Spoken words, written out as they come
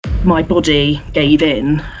my body gave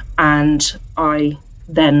in, and I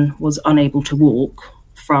then was unable to walk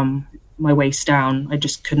from my waist down. I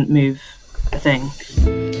just couldn't move a thing.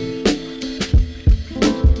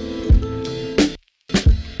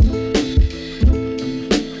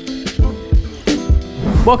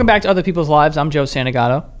 Welcome back to Other People's Lives. I'm Joe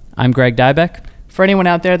Santagato. I'm Greg Dybeck. For anyone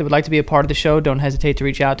out there that would like to be a part of the show, don't hesitate to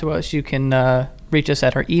reach out to us. You can reach us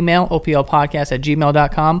at our email,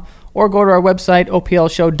 oplpodcast@gmail.com, or go to our website,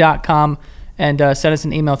 oplshow.com, and send us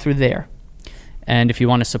an email through there. And if you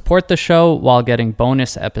want to support the show while getting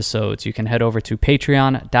bonus episodes, you can head over to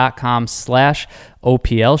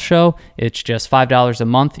patreon.com/OPL show. It's just $5 a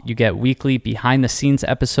month. You get weekly behind the scenes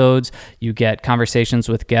episodes. You get conversations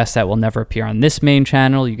with guests that will never appear on this main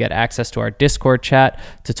channel. You get access to our Discord chat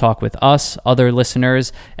to talk with us, other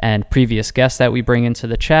listeners, and previous guests that we bring into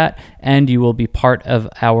the chat. And you will be part of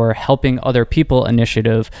our Helping Other People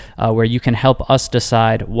initiative, where you can help us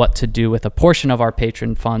decide what to do with a portion of our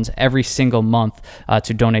patron funds every single month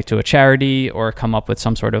to donate to a charity or come up with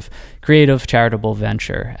some sort of creative charitable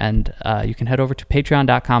venture. And you can head over to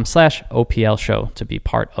patreon.com/OPL show to be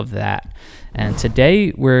part of that. And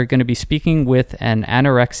today we're going to be speaking with an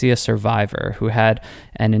anorexia survivor who had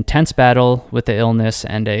an intense battle with the illness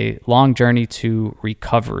and a long journey to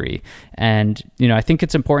recovery. And, I think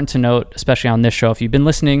it's important to note, especially on this show, if you've been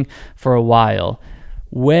listening for a while,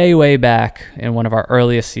 way back in one of our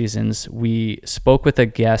earliest seasons, we spoke with a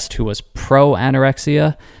guest who was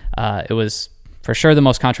pro-anorexia. It was for sure the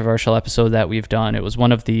most controversial episode that we've done. It was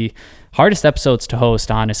one of the hardest episodes to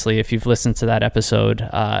host, honestly. If you've listened to that episode,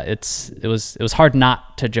 it was hard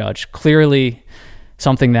not to judge. Clearly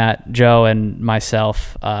something that Joe and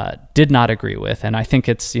myself did not agree with. And I think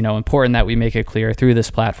it's important that we make it clear through this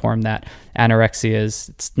platform that anorexia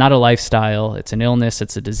it's not a lifestyle, it's an illness,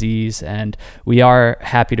 it's a disease. And we are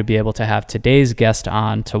happy to be able to have today's guest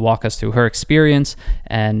on to walk us through her experience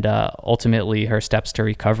and ultimately her steps to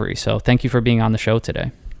recovery. So thank you for being on the show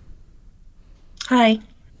today. Hi.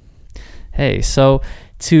 Hey, so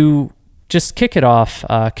to just kick it off,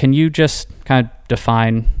 can you just kind of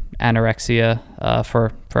define anorexia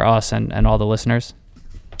for us and all the listeners?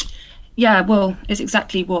 Yeah, well, it's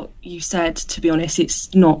exactly what you said, to be honest.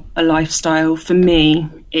 It's not a lifestyle. For me,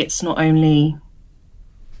 it's not only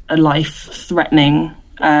a life-threatening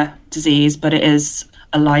disease, but it is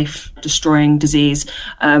a life-destroying disease,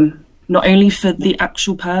 not only for the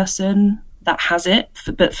actual person that has it,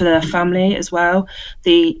 but for their family as well.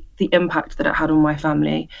 The impact that it had on my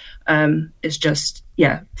family is just,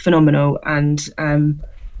 phenomenal. And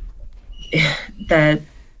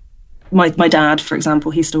my dad, for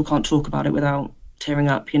example, he still can't talk about it without tearing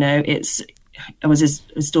up. I was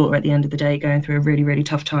his daughter at the end of the day, going through a really, really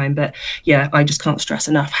tough time. But I just can't stress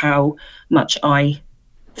enough how much I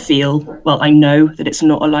feel. Well, I know that it's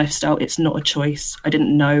not a lifestyle, it's not a choice. I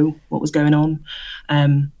didn't know what was going on,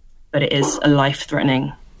 but it is a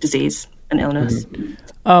life-threatening disease and illness.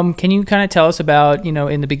 Can you kind of tell us about,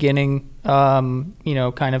 in the beginning,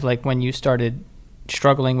 kind of like when you started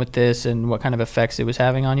struggling with this and what kind of effects it was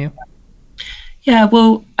having on you? Yeah,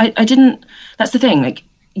 well, I didn't, that's the thing, like,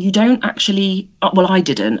 you don't actually, I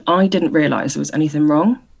didn't realize there was anything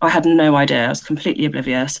wrong. I had no idea. I was completely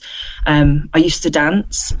oblivious. I used to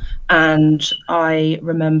dance, and I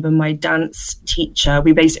remember my dance teacher,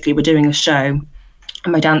 we basically were doing a show,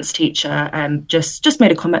 and my dance teacher just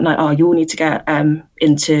made a comment like, you all need to get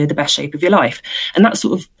into the best shape of your life. And that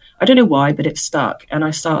sort of, I don't know why, but it stuck. And I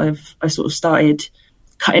sort of started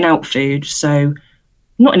cutting out food. So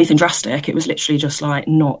not anything drastic. It was literally just like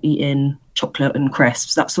not eating chocolate and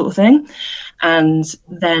crisps, that sort of thing. And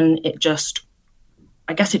then it just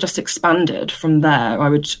expanded from there. I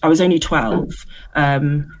was only 12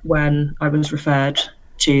 when I was referred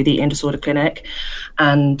to the eating disorder clinic.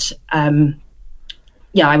 And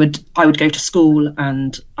I would go to school,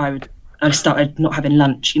 and I started not having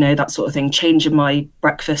lunch, that sort of thing, changing my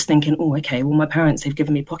breakfast, thinking, okay, well, my parents, they've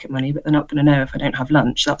given me pocket money, but they're not going to know if I don't have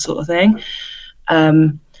lunch, that sort of thing.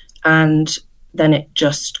 And then it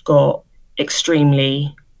just got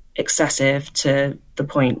extremely excessive to the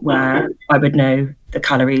point where I would know the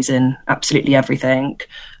calories in absolutely everything.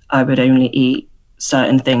 I would only eat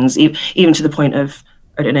certain things, even to the point of,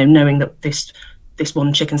 I don't know, knowing that this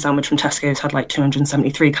one chicken sandwich from Tesco's had like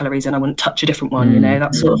 273 calories and I wouldn't touch a different one,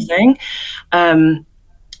 that sort of thing.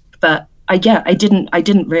 But I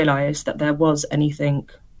didn't realize that there was anything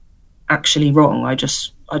actually wrong. I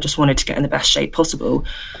just wanted to get in the best shape possible.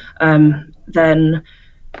 Then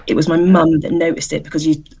it was my mum that noticed it, because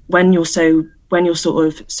when you're sort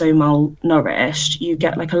of so malnourished, you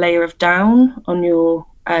get like a layer of down on your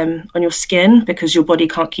skin because your body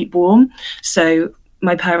can't keep warm. So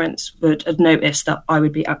my parents would have noticed that I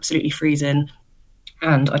would be absolutely freezing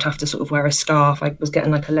and I'd have to sort of wear a scarf. I was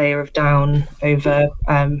getting like a layer of down over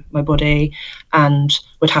my body, and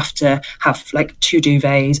would have to have like 2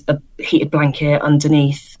 duvets, a heated blanket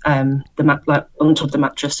underneath like on top of the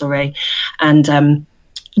mattress, sorry. And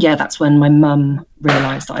that's when my mum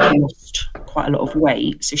realised that I lost quite a lot of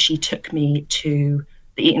weight. So she took me to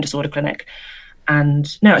the eating disorder clinic. She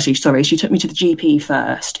took me to the GP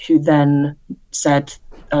first, who then said,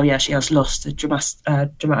 oh yeah, she has lost a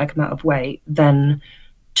dramatic amount of weight. Then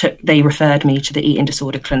they referred me to the eating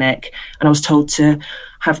disorder clinic, and I was told to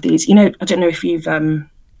have these, I don't know if you've, I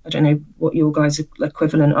don't know what your guys'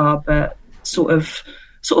 equivalent are, but sort of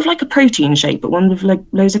like a protein shake, but one with like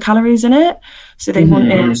loads of calories in it. So they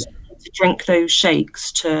wanted to drink those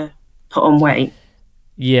shakes to put on weight.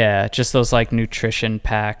 Yeah, just those like nutrition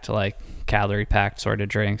packed, like calorie packed sort of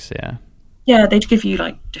drinks. Yeah, they'd give you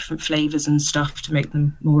like different flavors and stuff to make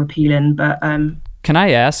them more appealing. But can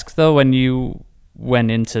I ask though, when you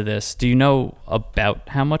went into this, do you know about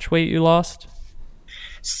how much weight you lost?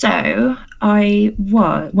 So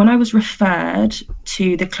when I was referred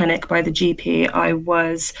to the clinic by the GP, I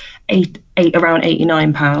was around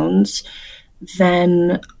 89 pounds.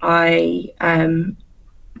 Then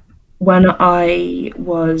when I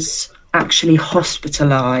was actually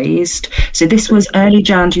hospitalised, so this was early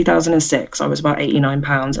Jan 2006, I was about 89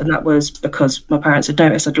 pounds, and that was because my parents had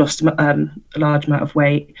noticed I'd lost a large amount of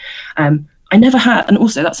weight. I never had, and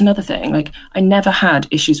also that's another thing, like I never had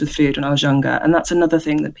issues with food when I was younger, and that's another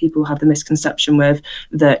thing that people have the misconception with,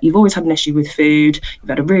 that you've always had an issue with food, you've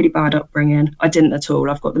had a really bad upbringing. I didn't at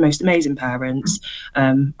all. I've got the most amazing parents.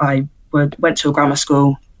 I went to a grammar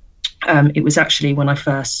school. It was actually when I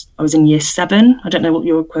was in year 7. I don't know what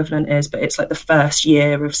your equivalent is, but it's like the first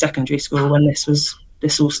year of secondary school when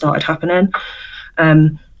this all started happening.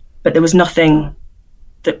 But there was nothing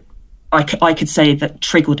that I could say that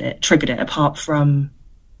triggered it apart from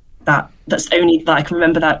that. That's the only that I can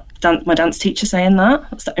remember, that my dance teacher saying that.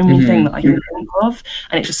 That's the only thing that I can think of,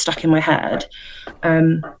 and it just stuck in my head.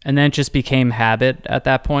 And then it just became habit at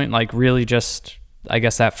that point, like really just, I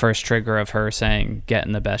guess, that first trigger of her saying get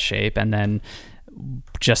in the best shape, and then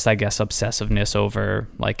just, I guess, obsessiveness over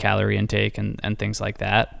like calorie intake and things like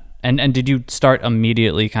that. And did you start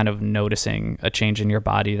immediately kind of noticing a change in your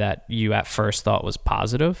body that you at first thought was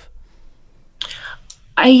positive?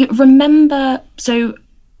 I remember, so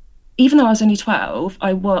even though I was only 12,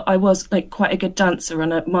 I was like quite a good dancer,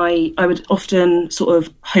 and I would often sort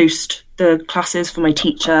of host the classes for my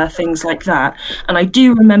teacher, things like that. And I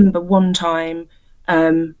do remember one time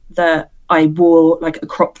that I wore like a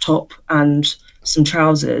crop top and some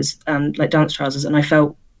trousers, and like dance trousers, and I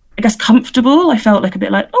felt, I guess, comfortable. I felt like a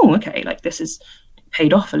bit like, oh, okay, like this is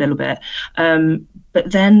paid off a little bit.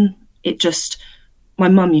 But then it just, my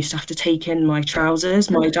mum used to have to take in my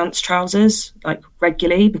dance trousers, like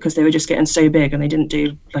regularly, because they were just getting so big and they didn't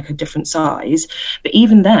do like a different size. But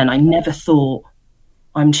even then, I never thought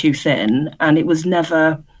I'm too thin. And it was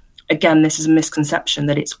never, again, this is a misconception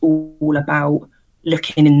that it's all about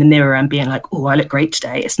looking in the mirror and being like, oh, I look great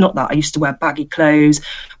today. It's not that. I used to wear baggy clothes.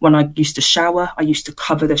 When I used to shower, I used to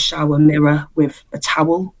cover the shower mirror with a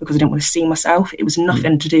towel because I didn't want to see myself. It was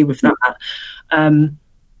nothing to do with that.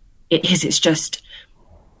 It's just,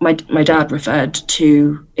 my dad referred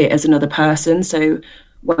to it as another person. So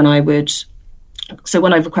when I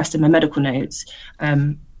requested my medical notes,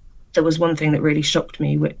 there was one thing that really shocked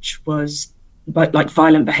me, which was like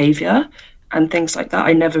violent behaviour and things like that.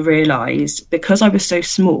 I never realised, because I was so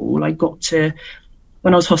small, I got to,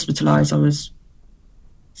 when I was hospitalised, I was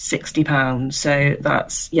 60 pounds. So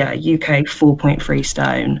that's, UK 4.3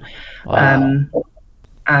 stone. Wow.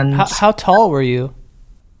 And how tall were you?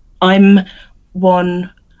 I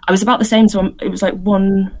was about the same, so it was like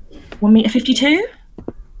 1 meter 52.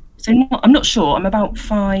 So I'm not sure. I'm about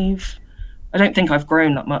 5. I don't think I've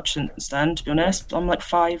grown that much since then, to be honest. I'm like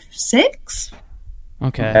 5'6".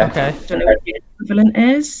 Okay. I don't know what the equivalent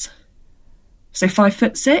is. So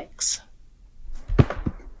 5'6".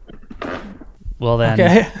 Well then,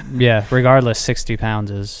 okay. Yeah. Regardless, 60 pounds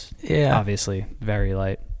is obviously very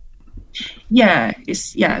light. Yeah,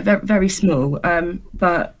 it's very, very small.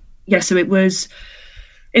 But yeah, so it was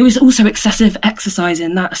also excessive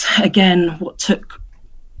exercising. That's again what took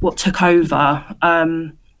over.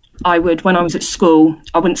 When I was at school,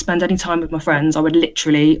 I wouldn't spend any time with my friends. I would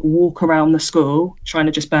literally walk around the school trying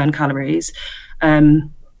to just burn calories.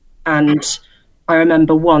 And I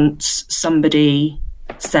remember once somebody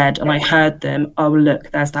said, and I heard them, oh,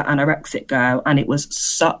 look, there's that anorexic girl. And it was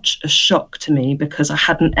such a shock to me because I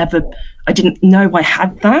didn't know I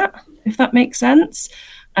had that, if that makes sense.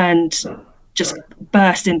 And just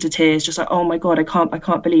burst into tears, just like, oh my God, I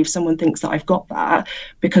can't believe someone thinks that I've got that,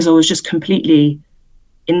 because I was just completely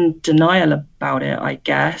in denial about it, I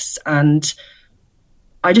guess. And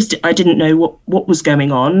I didn't know what was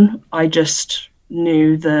going on. I just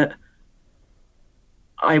knew that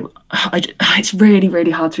it's really,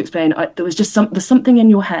 really hard to explain. There's something in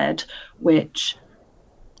your head which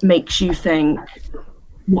makes you think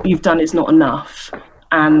what you've done is not enough,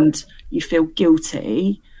 and you feel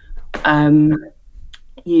guilty. This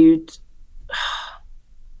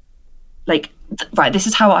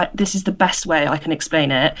is the best way I can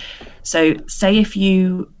explain it. So say if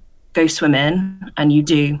you go swimming and you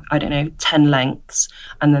do, I don't know, 10 lengths,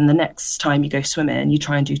 and then the next time you go swimming you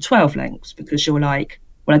try and do 12 lengths, because you're like,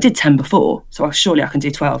 well, I did 10 before, so surely I can do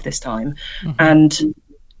 12 this time. And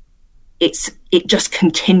it just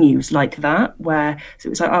continues like that, so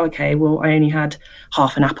it's like, oh, okay, well, I only had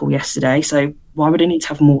half an apple yesterday, so why would I need to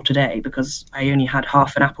have more today because I only had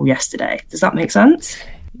half an apple yesterday? Does that make sense?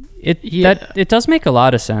 It does make a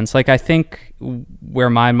lot of sense. Like, I think where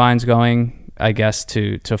my mind's going, I guess,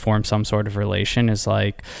 to form some sort of relation is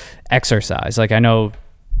like exercise. Like, I know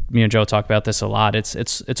me and Joe talk about this a lot.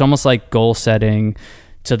 It's almost like goal setting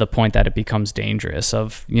to the point that it becomes dangerous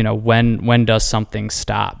of, when does something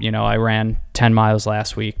stop? I ran 10 miles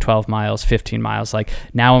last week, 12 miles, 15 miles. Like,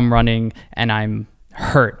 now I'm running and I'm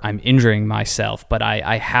hurt, I'm injuring myself, but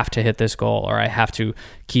I have to hit this goal, or I have to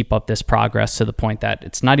keep up this progress to the point that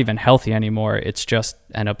it's not even healthy anymore. It's just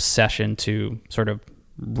an obsession to sort of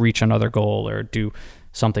reach another goal or do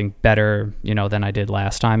something better, than I did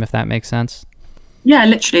last time, if that makes sense. Yeah,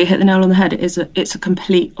 literally hit the nail on the head. It's a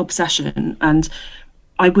complete obsession, and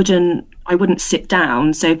I wouldn't sit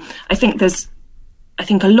down. So I think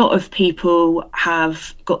a lot of people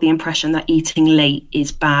have got the impression that eating late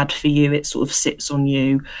is bad for you. It sort of sits on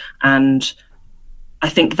you. And I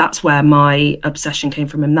think that's where my obsession came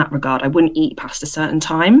from in that regard. I wouldn't eat past a certain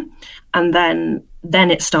time. And then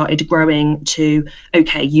it started growing to,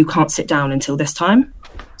 okay, you can't sit down until this time.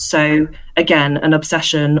 So again, an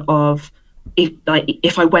obsession of,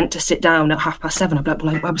 if I went to sit down at 7:30, I'd be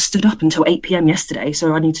like, well, I was stood up until 8 p.m. yesterday,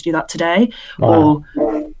 so I need to do that today. Wow.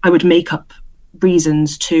 Or I would make up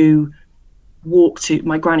reasons to walk to,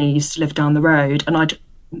 my granny used to live down the road, and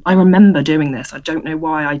I remember doing this. I don't know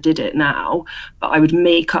why I did it now, but I would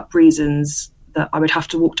make up reasons that I would have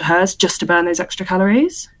to walk to hers just to burn those extra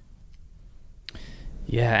calories.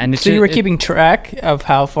 Yeah, and so you were keeping track of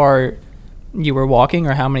how far you were walking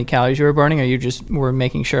or how many calories you were burning, or you just were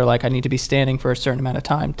making sure, like, I need to be standing for a certain amount of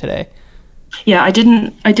time today? Yeah, I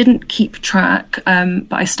didn't keep track,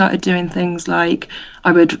 but I started doing things like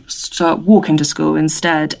I would start walking to school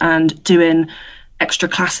instead and doing extra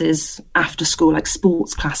classes after school, like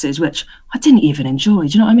sports classes, which I didn't even enjoy.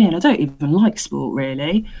 Do you know what I mean? I don't even like sport,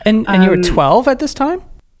 really. And you were 12 at this time?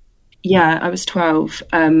 Yeah, I was 12.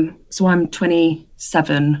 So I'm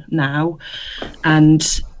 27 now.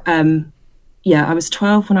 And I was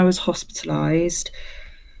 12 when I was hospitalised.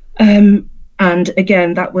 And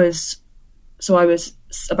again, so I was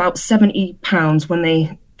about 70 pounds when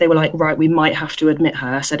they were like, right, we might have to admit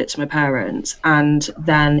her. I said it to my parents. And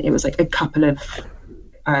then it was like a couple of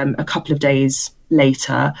days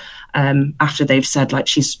later, after they've said, like,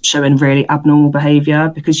 she's showing really abnormal behaviour,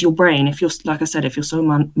 because your brain, if you're, like I said, if you're so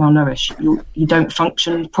malnourished, you don't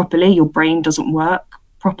function properly. Your brain doesn't work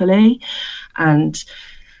properly. And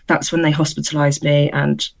that's when they hospitalised me.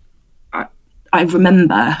 And I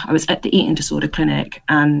remember I was at the eating disorder clinic,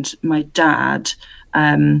 and my dad,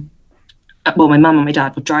 my mum and my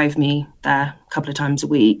dad would drive me there a couple of times a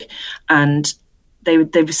week, and they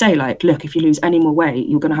would say, like, look, if you lose any more weight,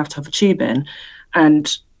 you're going to have a tube in.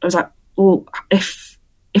 And I was like, well, if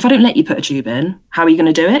I don't let you put a tube in, how are you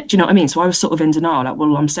going to do it? Do you know what I mean? So I was sort of in denial, like,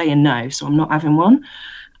 well, I'm saying no, so I'm not having one.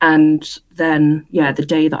 And then, the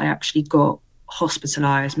day that I actually got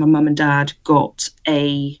hospitalised, my mum and dad got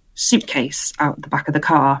a suitcase out the back of the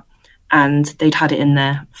car, and they'd had it in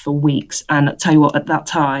there for weeks. And I tell you what, at that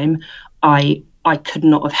time, I could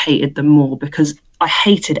not have hated them more, because I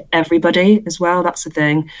hated everybody as well. That's the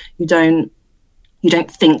thing. You don't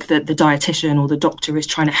think that the dietitian or the doctor is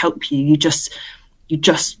trying to help you. You just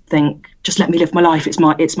think, just let me live my life. It's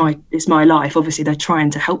my life. Obviously, they're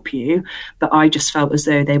trying to help you, but I just felt as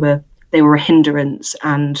though they were a hindrance,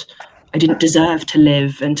 and I didn't deserve to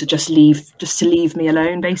live, and to leave me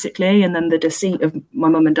alone, basically. And then the deceit of my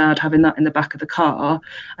mum and dad having that in the back of the car,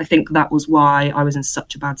 I think that was why I was in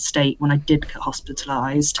such a bad state when I did get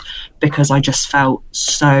hospitalised, because I just felt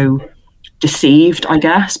so deceived, I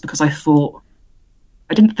guess, because I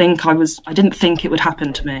didn't think it would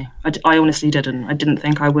happen to me. I honestly didn't. I didn't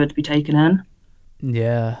think I would be taken in.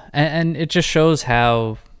 Yeah. And it just shows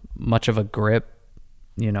how much of a grip,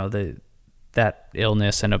 that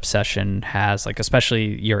illness and obsession has, like,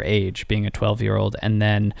 especially your age, being a 12-year-old, and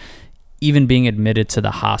then even being admitted to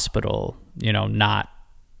the hospital, not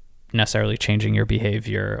necessarily changing your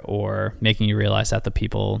behavior or making you realize that the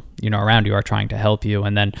people, around you are trying to help you.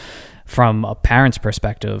 And then from a parent's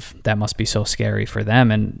perspective, that must be so scary for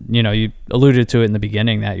them. And, you alluded to it in the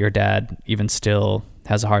beginning that your dad even still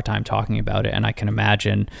has a hard time talking about it. And I can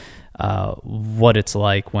imagine what it's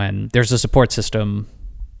like when there's a support system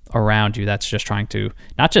around you that's just trying to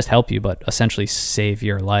not just help you, but essentially save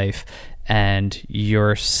your life, and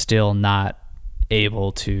you're still not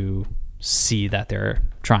able to see that they're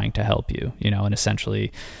trying to help you, and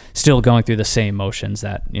essentially still going through the same motions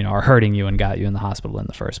that, are hurting you and got you in the hospital in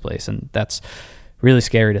the first place. And that's really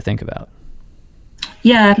scary to think about.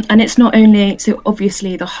 Yeah, and it's not only, so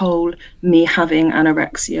obviously the whole me having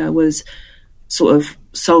anorexia was sort of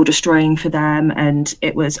soul destroying for them, and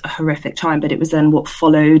it was a horrific time, but it was then what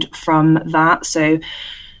followed from that. So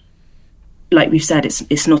like we've said,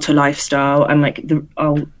 it's not a lifestyle, and like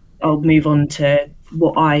I'll move on to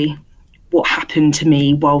what happened to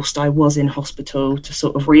me whilst I was in hospital to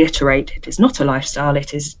sort of reiterate it is not a lifestyle.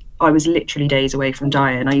 I was literally days away from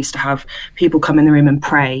dying. I used to have people come in the room and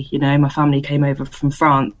pray. My family came over from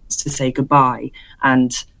France to say goodbye,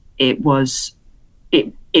 and it was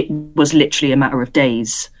literally a matter of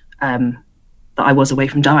days that I was away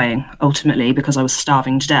from dying, ultimately, because I was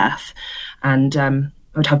starving to death. And I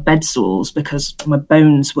would have bed sores because my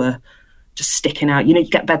bones were just sticking out. You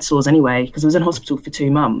get bed sores anyway, because I was in hospital for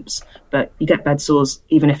 2 months, but you get bed sores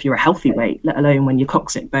even if you're a healthy weight, let alone when your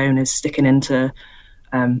coccyx bone is sticking into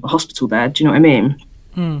a hospital bed. Do you know what I mean?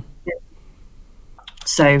 Mm.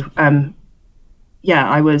 So,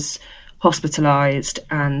 I was hospitalized,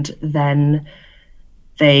 and then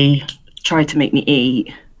they tried to make me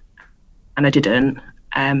eat, and I didn't.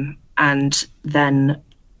 And then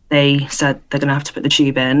they said they're going to have to put the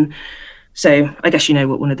tube in. So I guess you know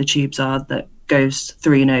what one of the tubes are that goes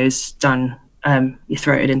through your nose, down your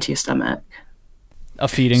throat, and into your stomach. A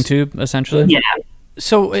feeding tube, essentially? Yeah.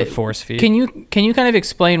 So It's a force feed. Can you kind of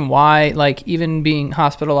explain why, like, even being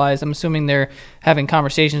hospitalized, I'm assuming they're having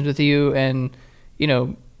conversations with you, and,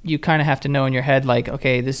 you kind of have to know in your head, like,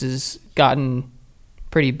 okay, this has gotten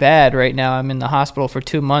pretty bad right now. I'm in the hospital for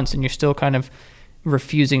 2 months, and you're still kind of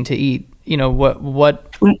refusing to eat.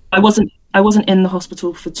 What? I wasn't in the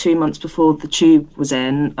hospital for 2 months before the tube was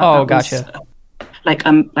in. Oh, gotcha. Like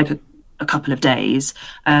a couple of days.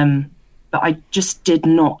 But I just did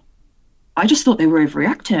not. I just thought they were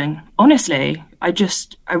overreacting. Honestly, I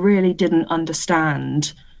really didn't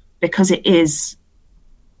understand, because it's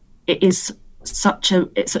such a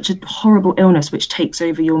horrible illness which takes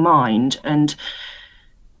over your mind, and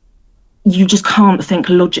you just can't think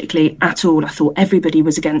logically at all. I thought everybody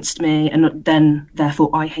was against me, and then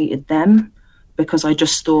therefore I hated them, because I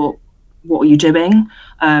just thought, what are you doing?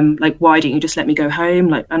 Why don't you just let me go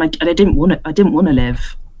home? And I didn't want it. I didn't want to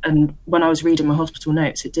live. And when I was reading my hospital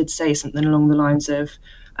notes, it did say something along the lines of,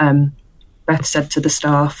 Beth said to the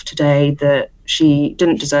staff today that she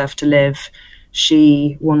didn't deserve to live.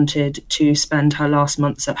 She wanted to spend her last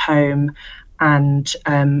months at home, and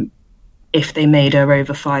if they made her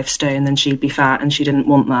over 5 stone, then she'd be fat, and she didn't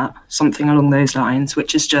want that. Something along those lines,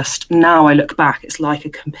 which is just, now I look back, it's like a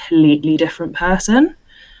completely different person.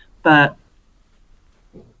 But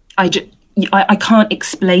I can't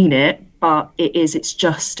explain it, but it's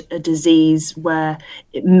just a disease where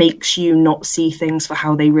it makes you not see things for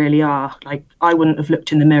how they really are. Like, I wouldn't have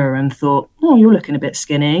looked in the mirror and thought, oh, you're looking a bit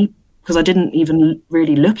skinny, because I didn't even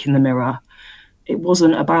really look in the mirror. It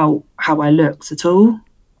wasn't about how I looked at all.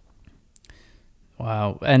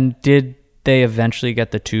 Wow. And did they eventually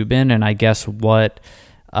get the tube in? And I guess what,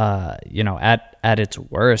 at its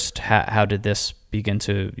worst, how did this begin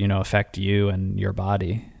to, affect you and your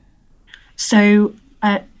body? So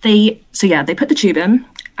they put the tube in,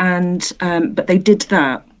 and but they did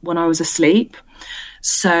that when I was asleep.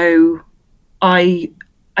 So I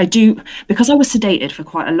do, because I was sedated for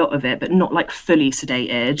quite a lot of it, but not like fully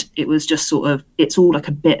sedated. It was just sort of, it's all like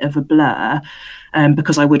a bit of a blur,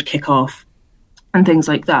 because I would kick off and things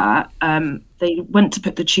like that. They went to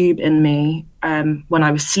put the tube in me when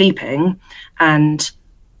I was sleeping, and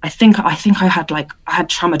I think I had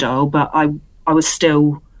tramadol, but I was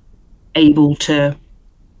still able to,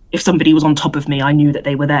 if somebody was on top of me, I knew that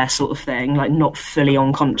they were there, sort of thing, like not fully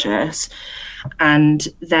unconscious. And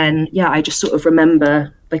then, I just sort of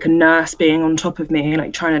remember like a nurse being on top of me,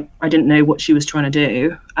 like I didn't know what she was trying to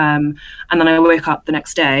do. And then I woke up the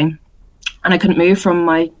next day and I couldn't move from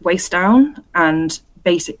my waist down, and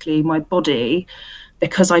basically my body,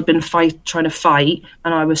 because I'd been trying to fight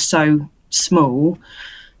and I was so small,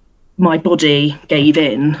 my body gave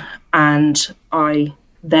in, and I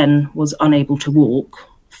then was unable to walk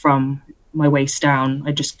from my waist down.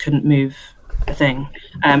 I just couldn't move a thing.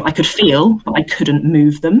 I could feel, but I couldn't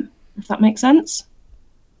move them, if that makes sense.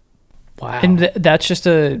 Wow. And that's just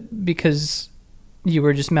because you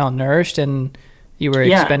were just malnourished and you were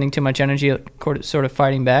expending too much energy, sort of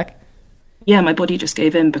fighting back? Yeah, my body just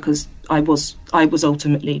gave in because I was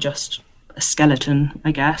ultimately just a skeleton,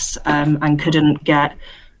 I guess, and couldn't get.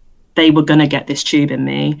 They were going to get this tube in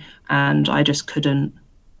me, and I just couldn't.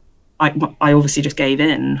 I obviously just gave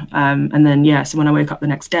in, and then so when I woke up the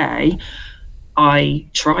next day, I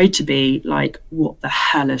tried to be like, "What the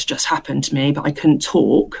hell has just happened to me?" But I couldn't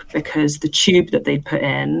talk because the tube that they'd put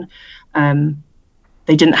in.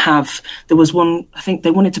 They didn't have, there was one, I think they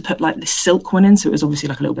wanted to put like this silk one in, so it was obviously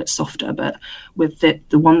like a little bit softer, but with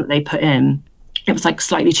the one that they put in, it was like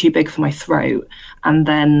slightly too big for my throat, and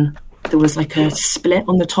then there was like a split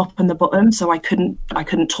on the top and the bottom, so I couldn't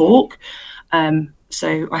talk.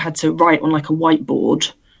 So I had to write on like a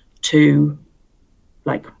whiteboard to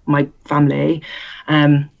like my family,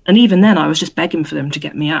 and even then I was just begging for them to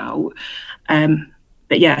get me out.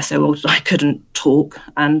 But yeah, so I couldn't talk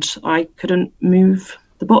and I couldn't move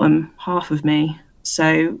the bottom half of me.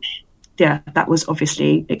 So yeah, that was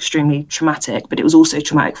obviously extremely traumatic, but it was also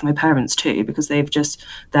traumatic for my parents too, because they're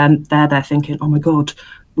there thinking, oh my God,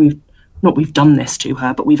 we've done this to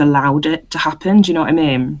her, but we've allowed it to happen. Do you know what I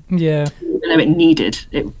mean? Yeah. You know, it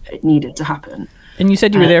needed to happen. And you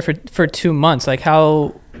said you were there for 2 months. Like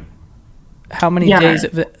how many days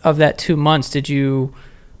of that 2 months did you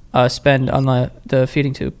spend on the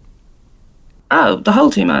feeding tube? Oh, the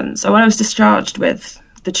whole 2 months. So when I was discharged with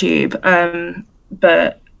the tube,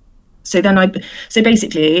 but so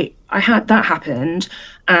basically I had that happened,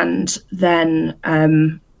 and then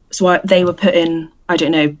they were putting, I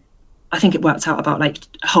don't know, I think it worked out about like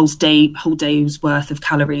a whole day's worth of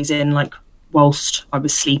calories in, like whilst I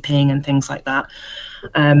was sleeping and things like that,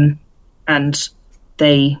 and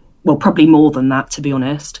probably more than that, to be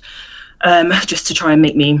honest. Just to try and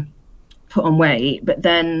make me put on weight. But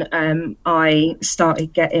then I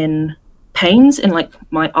started getting pains in like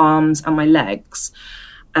my arms and my legs,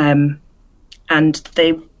 and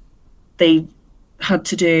they had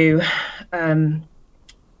to do.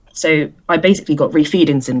 So I basically got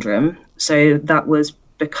refeeding syndrome. So that was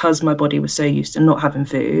because my body was so used to not having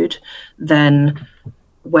food. Then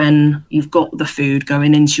when you've got the food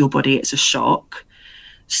going into your body, it's a shock.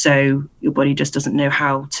 So your body just doesn't know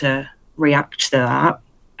how to react to that.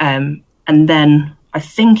 And then I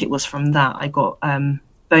think it was from that I got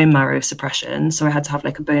bone marrow suppression. So I had to have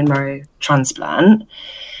like a bone marrow transplant.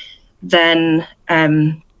 Then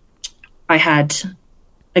I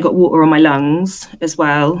got water on my lungs as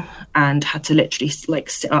well, and had to literally like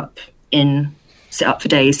sit up for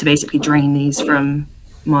days to basically drain these from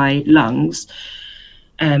my lungs.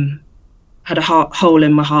 Had a hole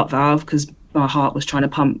in my heart valve because my heart was trying to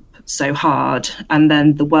pump so hard. And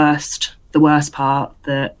then the worst part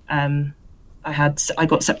that I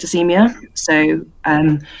got septicemia. So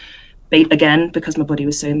again, because my body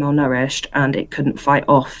was so malnourished and it couldn't fight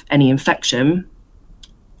off any infection,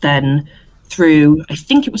 then I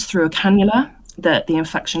think it was through a cannula that the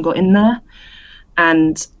infection got in there,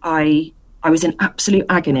 and I was in absolute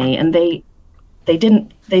agony, and they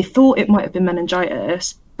thought it might have been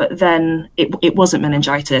meningitis, but then it wasn't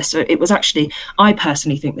meningitis. So it was actually, I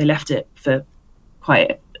personally think they left it for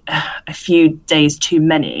quite a few days too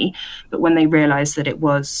many, but when they realized that it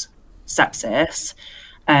was sepsis,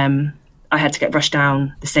 I had to get rushed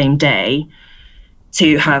down the same day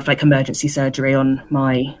to have like emergency surgery on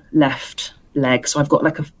my left leg. So I've got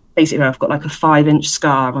like a 5-inch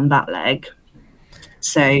scar on that leg.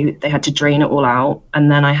 So they had to drain it all out, and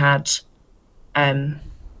then I had then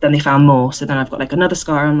they found more. So then I've got like another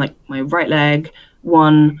scar on like my right leg,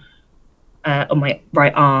 one on my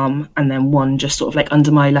right arm, and then one just sort of like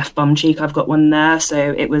under my left bum cheek. I've got one there.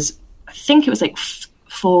 So I think it was like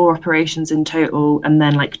 4 operations in total, and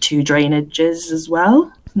then like 2 drainages as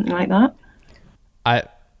well, something like that.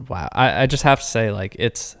 I just have to say, like,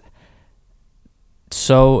 it's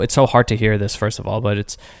so hard to hear this, first of all, but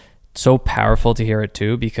it's so powerful to hear it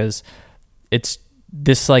too, because it's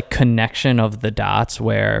this like connection of the dots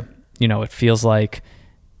where, you know, it feels like,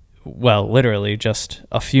 well, literally just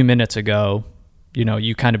a few minutes ago, you know,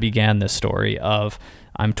 you kind of began this story of,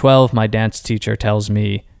 I'm 12, my dance teacher tells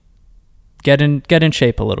me, get in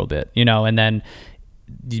shape a little bit, you know, and then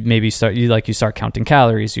you start counting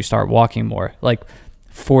calories, you start walking more. Like,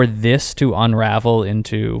 for this to unravel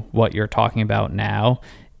into what you're talking about now,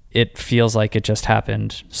 it feels like it just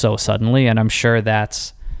happened so suddenly. And I'm sure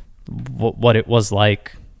that's what it was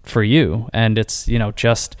like for you. And it's,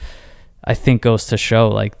 just, I think goes to show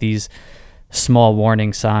like these small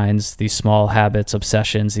warning signs, these small habits,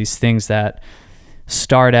 obsessions, these things that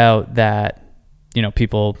start out that,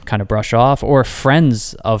 people kind of brush off, or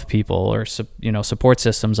friends of people, or, support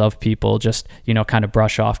systems of people just, kind of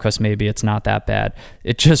brush off because maybe it's not that bad.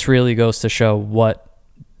 It just really goes to show what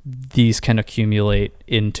these can accumulate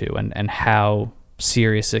into, and how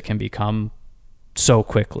serious it can become so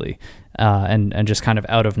quickly, and just kind of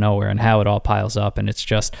out of nowhere, and how it all piles up. And it's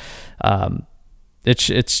just,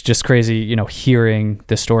 it's just crazy, hearing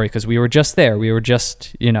this story, because we were just there. We were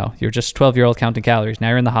just, you're just 12-year-old counting calories. Now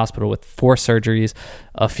you're in the hospital with 4 surgeries,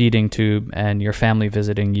 a feeding tube, and your family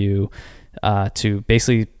visiting you to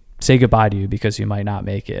basically say goodbye to you because you might not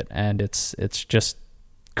make it. And it's just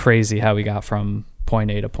crazy how we got from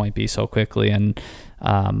point A to point B so quickly, and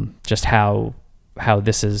just how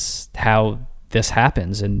this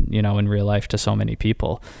happens in real life to so many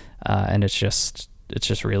people. And it's just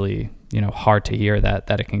really, hard to hear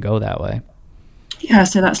that it can go that way. Yeah,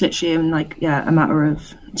 so that's literally in a matter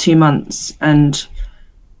of 2 months, and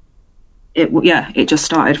it just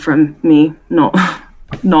started from me not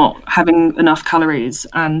having enough calories.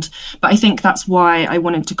 But I think that's why I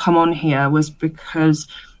wanted to come on here, was because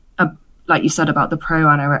like you said about the Pro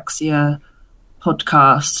Anorexia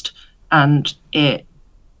podcast and it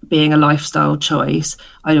being a lifestyle choice,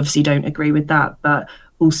 I obviously don't agree with that, but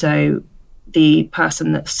also the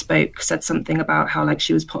person that spoke said something about how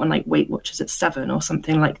she was put on Weight Watchers at 7 or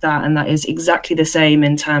something like that, and that is exactly the same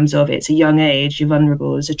in terms of it's a young age, you're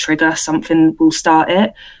vulnerable, as a trigger, something will start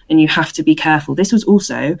it, and you have to be careful. This was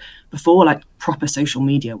also before proper social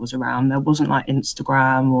media was around. There wasn't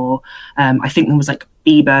Instagram, or I think there was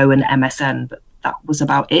Bebo and MSN, but that was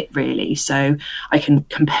about it really. So I can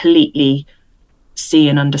completely see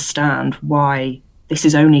and understand why this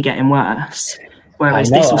is only getting worse.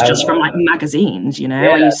 Whereas this was just from magazines, Yeah,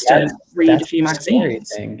 I used to read a few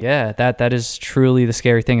magazines. Yeah, that is truly the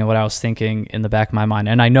scary thing, and what I was thinking in the back of my mind.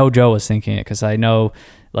 And I know Joe was thinking it, because I know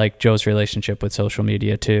Joe's relationship with social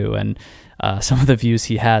media too, and some of the views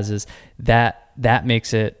he has is that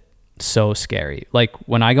makes it so scary.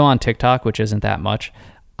 When I go on TikTok, which isn't that much,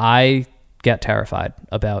 I get terrified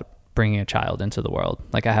about bringing a child into the world.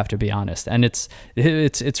 I have to be honest, and it's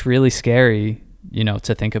really scary,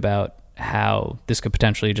 to think about how this could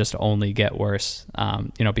potentially just only get worse,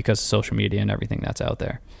 because of social media and everything that's out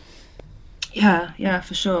there. Yeah,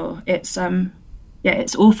 for sure. It's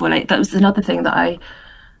it's awful. That was another thing that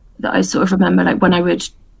I sort of remember, when I would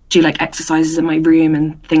do exercises in my room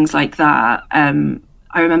and things like that.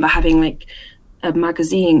 I remember having a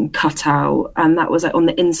magazine cut out, and that was on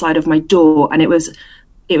the inside of my door, and it was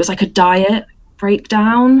a diet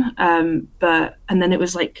breakdown, and then it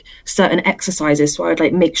was certain exercises, so I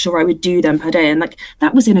would make sure I would do them per day, and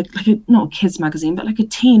that was in a not a kids magazine, but a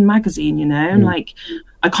teen magazine, and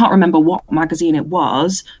I can't remember what magazine it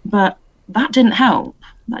was, but that didn't help.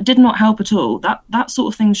 That did not help at all. That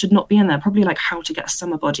sort of thing should not be in there. Probably how to get a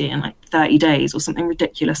summer body in 30 days or something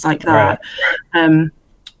ridiculous like that. Right.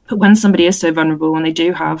 But when somebody is so vulnerable and they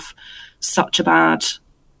do have such a bad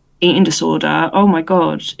eating disorder, oh my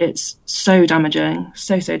God, it's so damaging,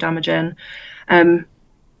 so damaging. But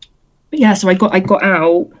yeah, so I got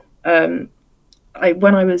out when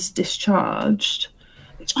I was discharged,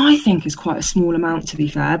 which I think is quite a small amount, to be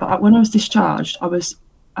fair. But when I was discharged, I was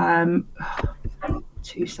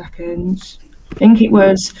 2 seconds. I think it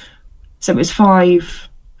was 5,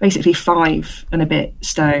 basically 5 and a bit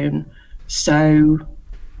stone. So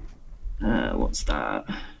what's that?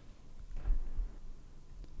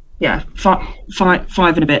 Yeah, five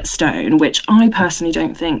and a bit stone, which I personally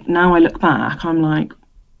don't think, now I look back, I'm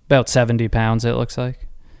about 70 pounds, it looks like.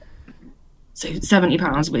 So 70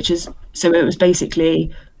 pounds, which is, so it was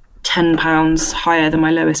basically 10 pounds higher than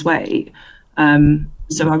my lowest weight.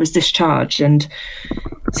 So I was discharged, and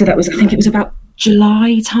so that was, I think it was about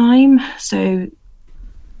July time. So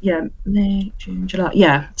yeah, May, June, July.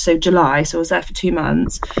 Yeah, so July. So I was there for 2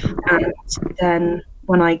 months, and then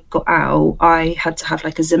when I got out, I had to have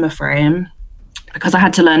a Zimmer frame because I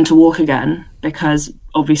had to learn to walk again, because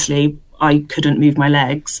obviously I couldn't move my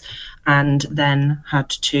legs, and then had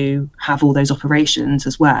to have all those operations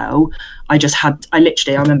as well. I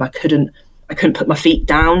remember I couldn't put my feet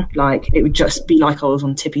down. It would just be I was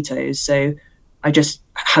on tippy toes. So I just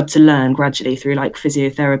had to learn gradually through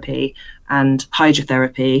physiotherapy and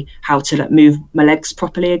hydrotherapy how to move my legs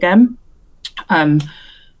properly again.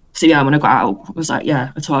 So yeah, when I got out, I was a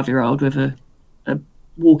 12-year-old with a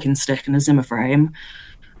walking stick and a Zimmer frame,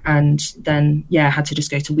 and then had to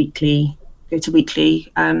just go to weekly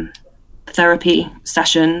therapy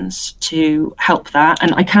sessions to help that.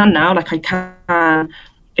 And I can now,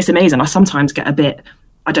 it's amazing. I sometimes get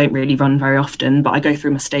I don't really run very often, but I go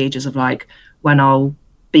through my stages of like when I'll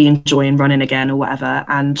be enjoying running again or whatever,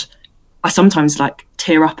 and I sometimes like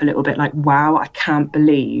tear up a little bit, like, wow, I can't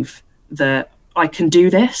believe that I can do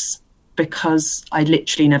this, because I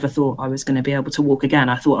literally never thought I was going to be able to walk again.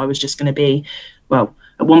 I thought I was just going to be, well,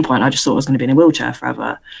 at one point I just thought I was going to be in a wheelchair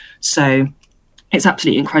forever. So it's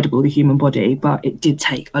absolutely incredible, the human body, but it did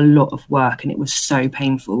take a lot of work, and it was so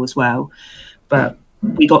painful as well. But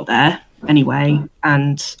we got there anyway,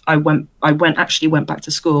 and I went back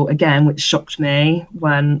to school again, which shocked me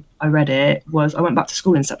when I read it. I went back to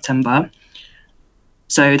school in September.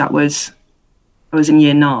 So I was in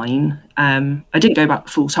year 9. I didn't go back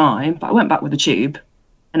full time, but I went back with a tube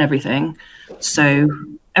and everything. So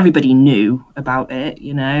everybody knew about it,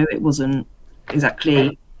 it wasn't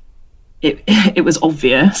exactly, it was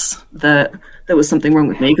obvious that there was something wrong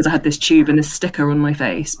with me because I had this tube and this sticker on my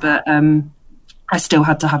face, but I still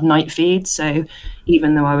had to have night feeds. So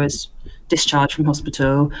even though I was discharged from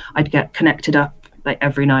hospital, I'd get connected up like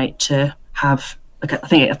every night to have, like,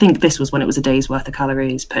 I think this was when it was a day's worth of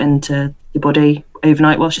calories put into your body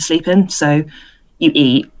overnight whilst you're sleeping. So you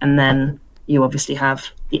eat, and then you obviously have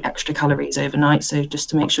the extra calories overnight. So just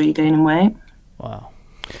to make sure you're gaining weight. Wow.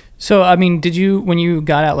 So, I mean, when you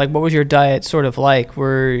got out, like, what was your diet sort of like?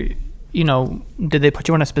 Did they put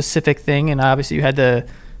you on a specific thing? And obviously you had the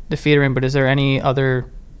feeder, but is there any other,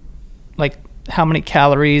 like, how many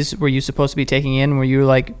calories were you supposed to be taking in? Were you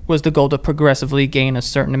like, was the goal to progressively gain a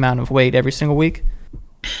certain amount of weight every single week?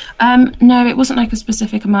 No, it wasn't like a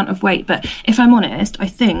specific amount of weight, but if I'm honest, I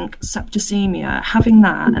think septicemia, having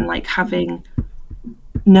that, and like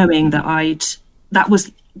knowing that that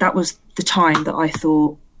was the time that I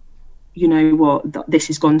thought, you know what, this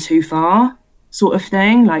has gone too far, sort of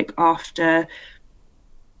thing. Like, after,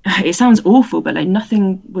 it sounds awful, but like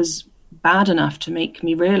nothing was bad enough to make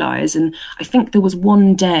me realize. And I think there was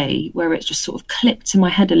one day where it just sort of clicked in my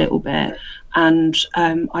head a little bit, and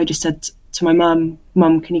I just said to my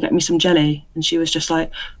mum, can you get me some jelly? And she was just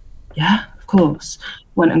like, yeah, of course.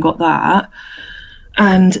 Went and got that,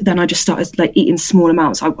 and then I just started like eating small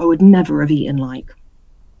amounts. I would never have eaten like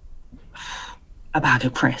a bag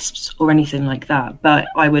of crisps or anything like that, but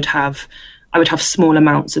I would have small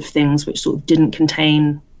amounts of things which sort of didn't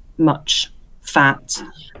contain much fat,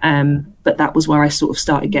 but that was where I sort of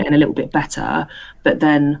started getting a little bit better. But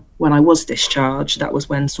then when I was discharged, that was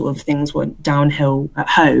when sort of things went downhill at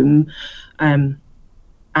home, and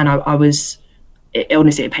I was,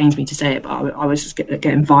 honestly, it pains me to say it, but I was just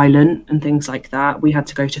getting violent and things like that. We had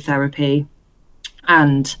to go to therapy,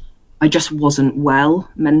 and I just wasn't well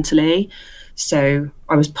mentally. So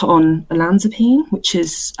I was put on olanzapine, which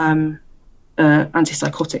is an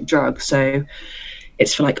antipsychotic drug. So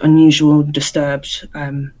it's for like unusual, disturbed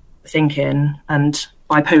thinking, and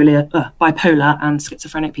bipolar and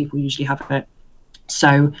schizophrenic people usually have it.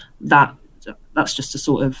 So that's just a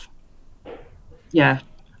sort of,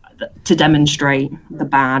 to demonstrate the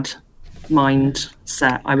bad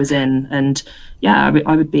mindset I was in. And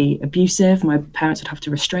I would be abusive. My parents would have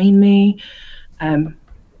to restrain me.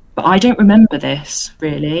 But I don't remember this,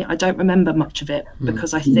 really. I don't remember much of it,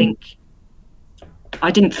 because I didn't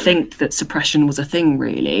think that suppression was a thing,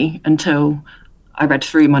 really, until I read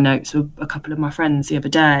through my notes with a couple of my friends the other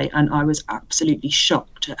day, and I was absolutely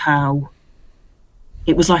shocked at how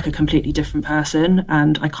it was like a completely different person.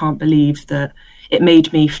 And I can't believe that it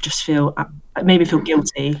made me feel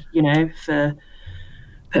guilty, for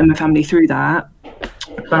putting my family through that.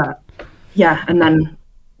 But and then,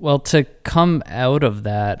 well, to come out of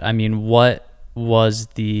that, I mean, what was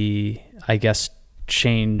the, I guess,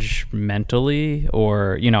 change mentally,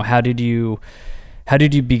 or how did you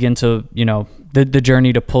begin to the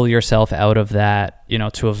journey to pull yourself out of that,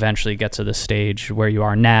 to eventually get to the stage where you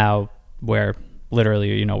are now, where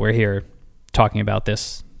literally we're here talking about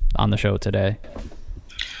this on the show today?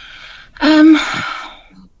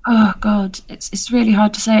 Oh God, it's really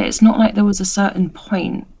hard to say. It's not like there was a certain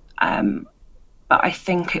point, but I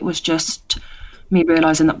think it was just me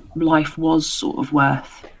realizing that life was sort of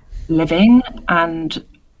worth living, and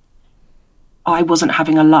I wasn't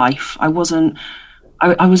having a life. I was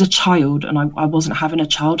a child, and I wasn't having a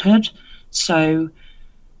childhood. So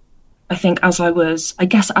I think as I was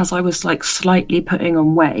like slightly putting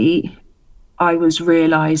on weight, I was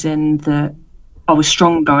realizing that I was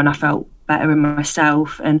stronger and I felt better in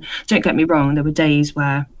myself. And don't get me wrong, there were days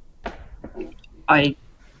where I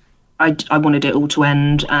I wanted it all to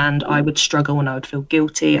end, and I would struggle and I would feel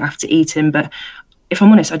guilty after eating. But if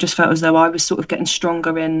I'm honest, I just felt as though I was sort of getting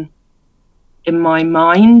stronger in my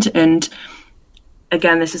mind. And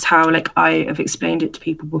again, this is how, like, I have explained it to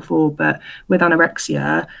people before, but with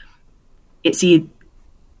anorexia, it's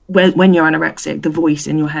when you're anorexic, the voice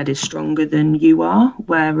in your head is stronger than you are.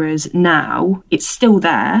 Whereas now it's still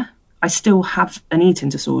there. I still have an eating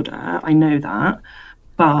disorder. I know that,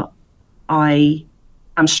 but I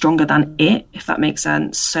am stronger than it, if that makes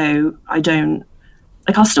sense. So I don't,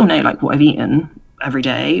 like, I'll still know like what I've eaten every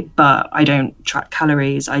day, but I don't track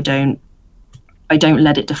calories. I don't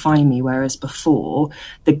let it define me. Whereas before,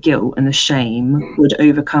 the guilt and the shame would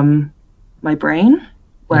overcome my brain.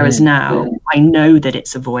 Whereas now I know that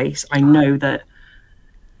it's a voice. I know that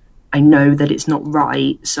it's not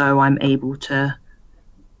right. So I'm able to,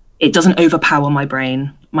 it doesn't overpower my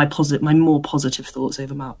brain. My more positive thoughts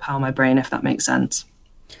overpower my brain, if that makes sense.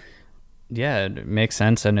 Yeah, it makes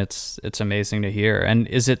sense. And it's amazing to hear. And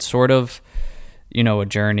is it sort of, a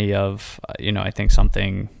journey of, I think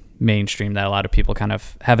something mainstream that a lot of people kind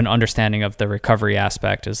of have an understanding of the recovery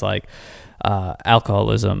aspect is like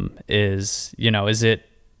alcoholism is, is it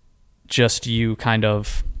just you kind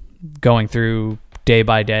of going through day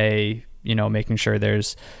by day, making sure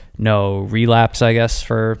there's no relapse, I guess,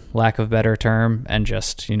 for lack of a better term, and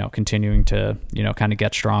just, continuing to, kind of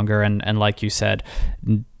get stronger. And like you said,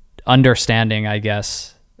 understanding, I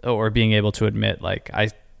guess, or being able to admit, like, I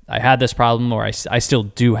had this problem, or I still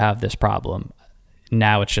do have this problem.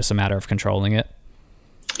 Now it's just a matter of controlling it.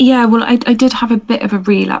 Yeah, well, I did have a bit of a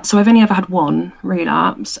relapse. So I've only ever had one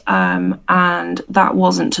relapse, and that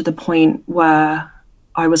wasn't to the point where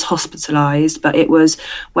I was hospitalised, but it was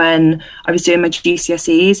when I was doing my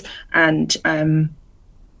GCSEs, and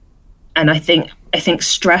I think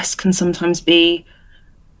stress can sometimes be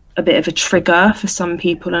a bit of a trigger for some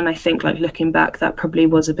people, and I think, like, looking back, that probably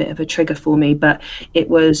was a bit of a trigger for me. But it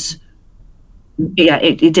was,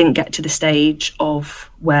 it didn't get to the stage of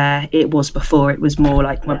where it was before. It was more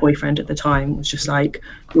like my boyfriend at the time was just like,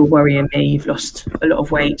 "You're worrying me, you've lost a lot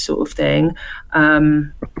of weight," sort of thing.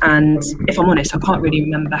 And if I'm honest, I can't really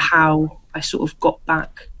remember how I sort of got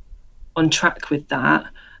back on track with that.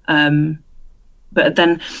 But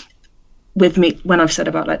then with me, when I've said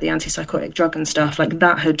about like the antipsychotic drug and stuff, like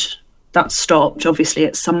that stopped obviously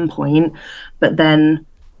at some point, but then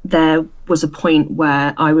there was a point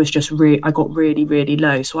where I was just I got really, really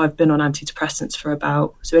low. So I've been on antidepressants for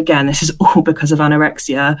so again, this is all because of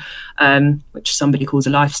anorexia, which somebody calls a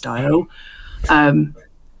lifestyle. And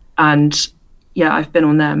yeah, I've been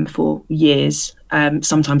on them for years.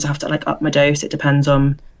 Sometimes I have to like up my dose. It depends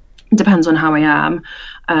on how I am.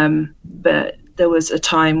 But there was a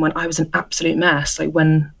time when I was an absolute mess. Like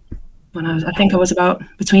when I think I was about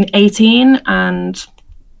between 18 and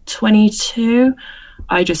 22.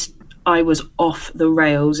 I was off the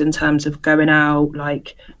rails in terms of going out,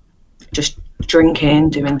 like just drinking,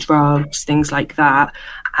 doing drugs, things like that.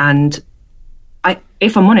 And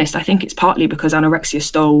if I'm honest, I think it's partly because anorexia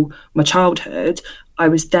stole my childhood. I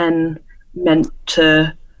was then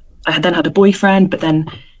I had a boyfriend, but then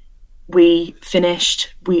we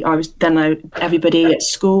finished. Everybody at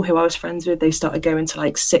school who I was friends with, they started going to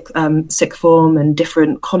like sixth form and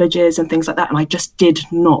different colleges and things like that. And I just did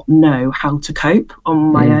not know how to cope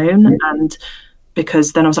on my own. And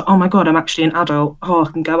because then I was like, oh my God, I'm actually an adult. Oh,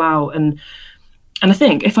 I can go out. And I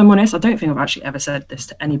think, if I'm honest, I don't think I've actually ever said this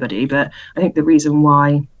to anybody, but I think the reason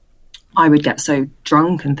why I would get so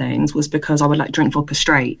drunk and things was because I would like drink vodka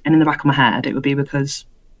straight. And in the back of my head, it would be because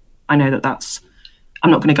I know I'm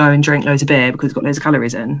not going to go and drink loads of beer because it's got loads of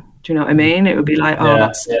calories in. Do you know what I mean? It would be like,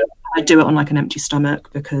 I'd do it on like an empty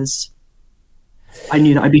stomach because I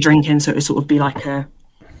knew that I'd be drinking. So it would sort of be like a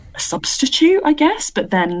substitute, I guess. But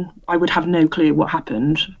then I would have no clue what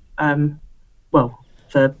happened.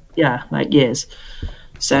 For like years.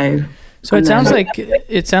 So it sounds like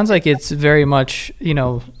it's very much,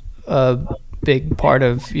 a big part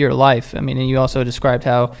of your life. I mean, and you also described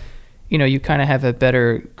how, you kind of have a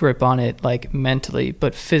better grip on it, like mentally,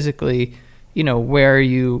 but physically, where are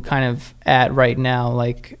you kind of at right now?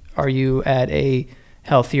 Like, are you at a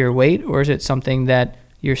healthier weight, or is it something that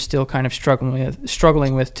you're still kind of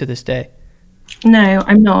struggling with to this day? No,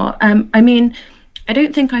 I'm not. I mean, I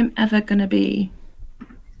don't think I'm ever going to be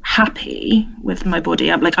happy with my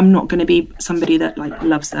body. I'm not going to be somebody that like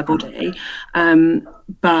loves their body.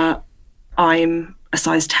 But I'm a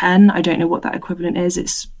size 10. I don't know what that equivalent is.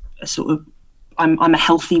 It's a sort of, I'm a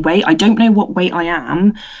healthy weight. I don't know what weight I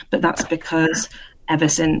am, but that's because ever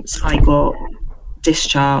since I got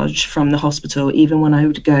discharge from the hospital, even when I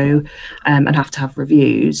would go and have to have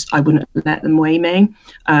reviews, I wouldn't let them weigh me.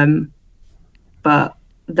 But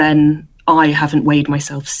then I haven't weighed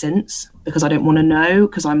myself since, because I don't want to know,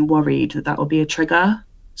 because I'm worried that will be a trigger.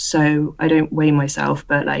 So I don't weigh myself,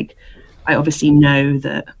 but like, I obviously know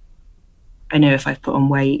that I know if I've put on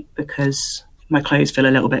weight because my clothes feel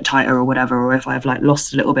a little bit tighter or whatever, or if I've like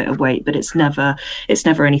lost a little bit of weight, but it's never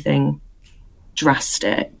anything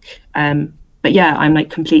drastic. But yeah, I'm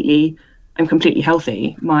completely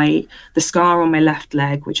healthy. The scar on my left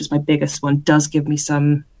leg, which is my biggest one, does give me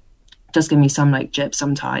some like jip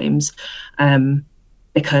sometimes,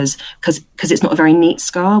 because it's not a very neat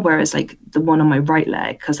scar, whereas like the one on my right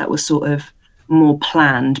leg, because that was sort of more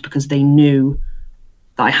planned, because they knew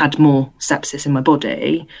that I had more sepsis in my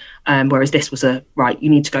body, whereas this was you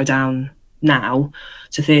need to go down now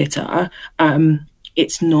to theatre.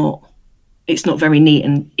 It's not very neat,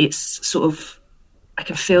 and it's sort of, I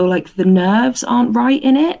can feel like the nerves aren't right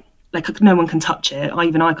in it. Like no one can touch it.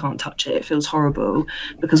 Even I can't touch it. It feels horrible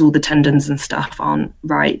because all the tendons and stuff aren't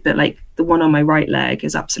right. But like the one on my right leg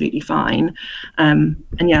is absolutely fine. And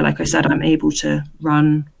yeah, like I said, I'm able to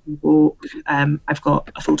run, walk. I've got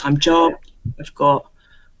a full-time job. I've got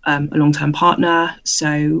a long-term partner.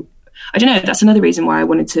 So I don't know. That's another reason why I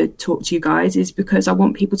wanted to talk to you guys, is because I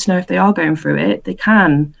want people to know if they are going through it, they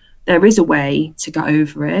can. There is a way to get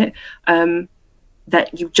over it.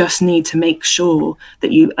 That you just need to make sure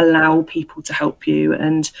that you allow people to help you,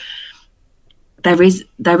 and there is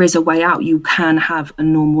a way out. You can have a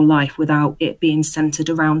normal life without it being centered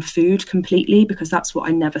around food completely, because that's what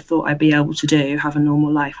I never thought I'd be able to do, have a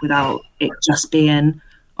normal life without it just being,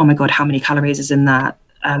 oh my God, how many calories is in that?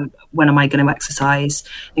 When am I going to exercise?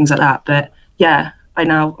 Things like that. But yeah, I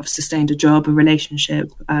now have sustained a job, a relationship,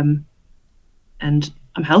 and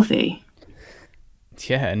I'm healthy.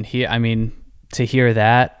 Yeah, and to hear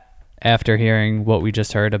that after hearing what we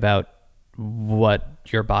just heard about what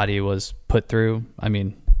your body was put through, I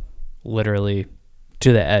mean, literally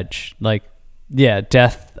to the edge, like, yeah,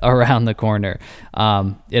 death around the corner.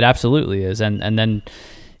 It absolutely is. And then,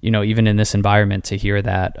 even in this environment, to hear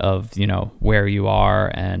that of, where you are,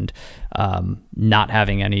 and not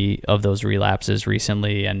having any of those relapses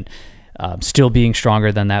recently, and still being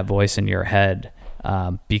stronger than that voice in your head.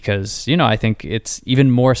 Because, I think it's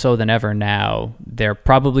even more so than ever now. There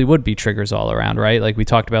probably would be triggers all around, right? Like we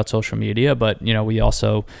talked about social media, but, we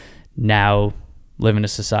also now live in a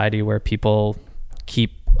society where people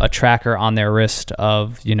keep a tracker on their wrist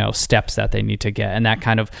of, steps that they need to get. And that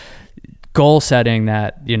kind of goal setting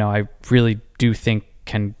that, I really do think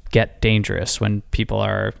can get dangerous when people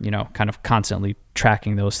are, kind of constantly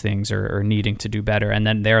tracking those things or needing to do better. And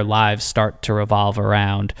then their lives start to revolve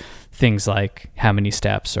around things like how many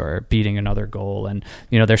steps or beating another goal. And,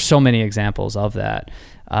 there's so many examples of that,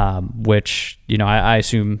 which, I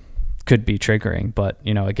assume could be triggering. But,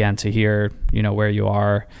 again, to hear, where you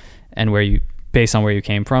are and based on where you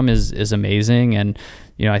came from is amazing. And,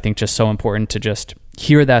 I think just so important to just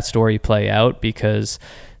hear that story play out, because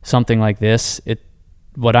something like this,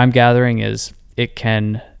 what I'm gathering is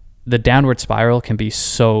the downward spiral can be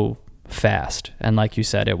so fast. And like you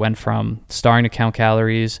said, it went from starting to count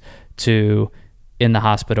calories to in the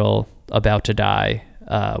hospital about to die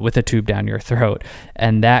with a tube down your throat.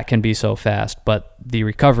 And that can be so fast, but the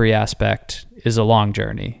recovery aspect is a long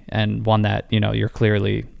journey, and one that, you're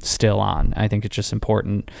clearly still on. I think it's just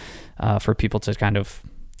important for people to kind of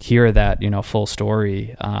hear that, full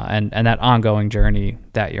story, and that ongoing journey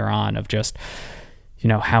that you're on of just,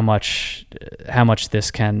 how much this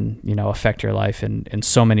can, affect your life in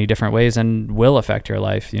so many different ways, and will affect your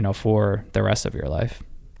life, for the rest of your life.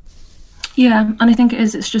 Yeah. And I think it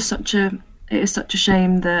is such a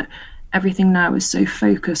shame that everything now is so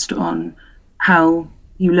focused on how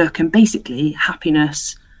you look, and basically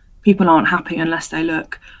happiness. People aren't happy unless they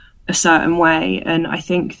look a certain way. And I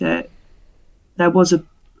think that there was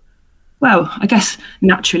I guess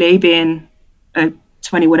naturally, being a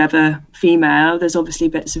 20 whatever female, there's obviously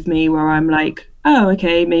bits of me where I'm like, oh,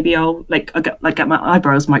 okay, maybe I'll get my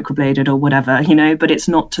eyebrows microbladed or whatever, but it's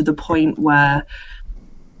not to the point where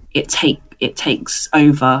it takes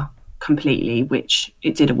over completely, which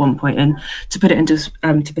it did at one point. And to put it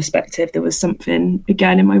into perspective, there was something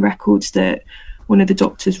again in my records that one of the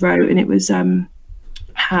doctors wrote, and it was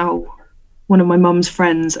how one of my mum's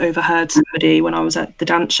friends overheard somebody when I was at the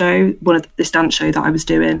dance show, this dance show that I was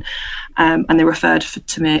doing, and they referred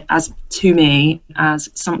to me as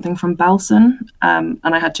something from Belsen, and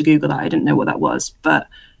I had to Google that. I didn't know what that was, but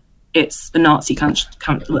it's a Nazi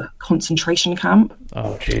concentration camp.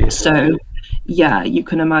 Oh, jeez. So, yeah, you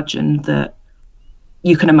can imagine the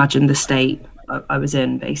state I was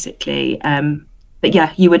in, basically. But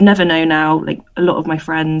yeah, you would never know now. Like a lot of my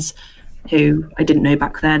friends who I didn't know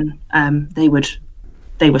back then, they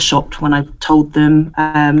were shocked when I told them.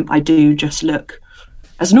 I do just look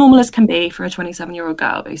as normal as can be for a 27-year-old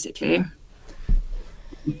girl, basically.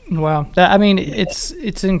 Wow. I mean,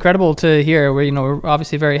 it's incredible to hear. We're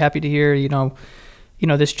obviously very happy to hear,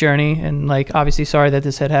 this journey, and like, obviously sorry that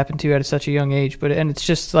this had happened to you at such a young age, and it's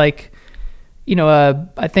just like,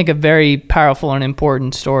 I think a very powerful and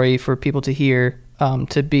important story for people to hear,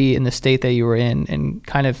 to be in the state that you were in and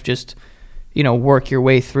kind of just, work your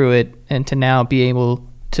way through it, and to now be able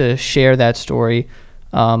to share that story,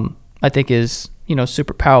 I think is,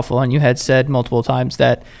 super powerful. And you had said multiple times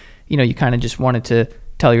that, you kind of just wanted to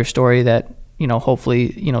tell your story, that,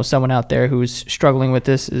 hopefully, someone out there who's struggling with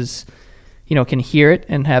this is, can hear it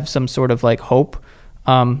and have some sort of like hope.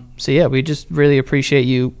 So yeah, we just really appreciate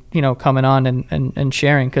you, coming on and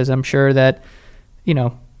sharing, because I'm sure that,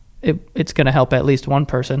 it's going to help at least one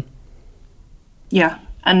person. Yeah.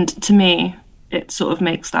 And to me, it sort of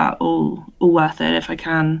makes that all worth it if I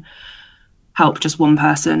can help just one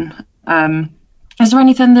person. Is there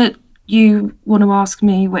anything that you want to ask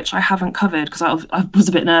me which I haven't covered? Because I was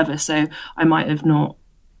a bit nervous, so I might have not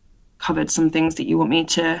covered some things that you want me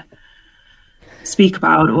to speak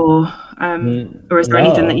about, or is there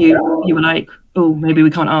anything that you were like, oh, maybe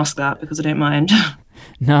we can't ask that because I don't mind?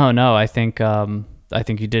 No, I think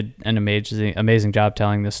you did an amazing job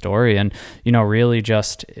telling the story, and really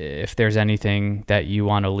just if there's anything that you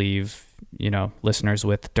want to leave listeners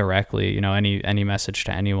with directly, any message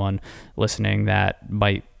to anyone listening that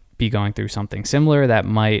might be going through something similar, that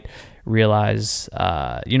might realize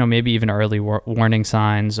maybe even early warning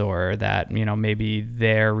signs, or that maybe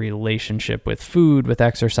their relationship with food, with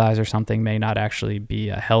exercise or something may not actually be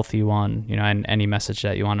a healthy one, and any message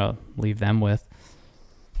that you want to leave them with.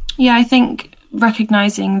 Yeah, I think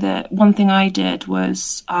recognizing that one thing I did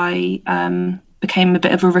was I became a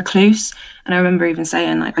bit of a recluse, and I remember even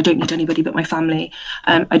saying, like, I don't need anybody but my family.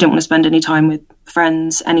 I don't want to spend any time with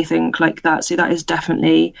friends, anything like that. So that is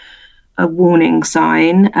definitely a warning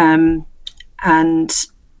sign, and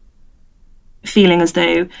feeling as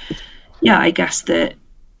though, yeah, I guess that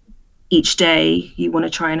each day you want to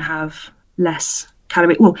try and have less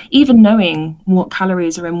calorie. Well, even knowing what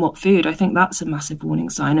calories are in what food, I think that's a massive warning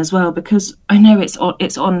sign as well, because I know it's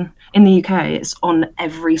on in the UK, it's on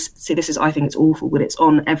every, see, this is, I think it's awful, but it's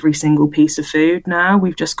on every single piece of food now.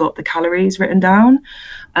 We've just got the calories written down,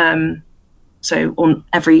 so on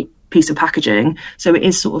every piece of packaging. So it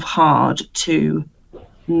is sort of hard to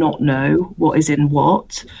not know what is in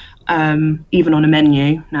what. Even on a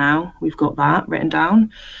menu now, we've got that written down.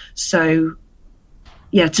 So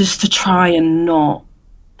yeah, just to try and not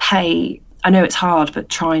pay, I know it's hard, but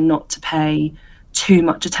try not to pay too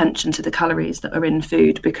much attention to the calories that are in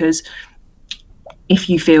food, because if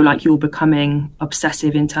you feel like you're becoming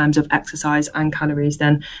obsessive in terms of exercise and calories,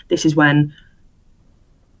 then this is when,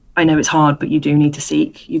 I know it's hard, but you do need to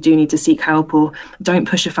seek help, or don't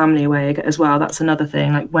push your family away as well. That's another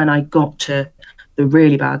thing. Like, when I got to the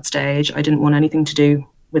really bad stage, I didn't want anything to do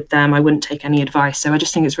with them. I wouldn't take any advice. So I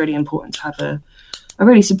just think it's really important to have a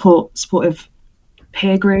really supportive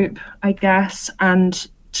peer group, I guess, and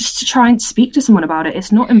just to try and speak to someone about it.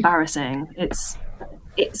 It's not embarrassing.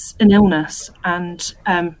 It's an illness, and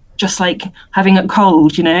just like having a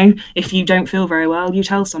cold, if you don't feel very well, you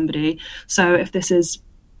tell somebody. So if this is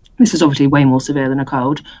obviously way more severe than a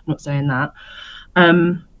cold, I'm not saying that,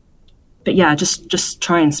 but yeah, just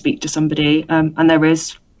try and speak to somebody, and there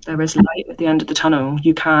is light at the end of the tunnel.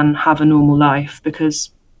 You can have a normal life, because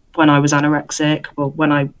when I was anorexic, or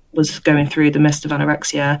when I was going through the mist of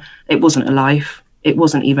anorexia, it wasn't a life. It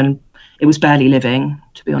was barely living,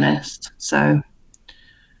 to be honest. So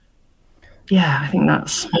yeah, I think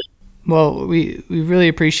that's... Well, we really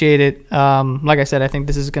appreciate it. Like I said, I think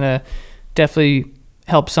this is going to definitely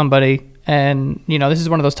help somebody. And, this is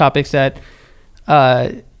one of those topics that,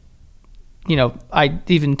 I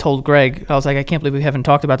even told Greg, I was like, I can't believe we haven't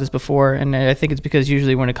talked about this before. And I think it's because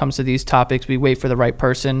usually when it comes to these topics, we wait for the right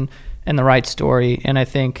person and the right story. And I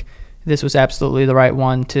think this was absolutely the right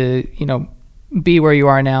one to, be where you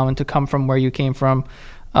are now, and to come from where you came from,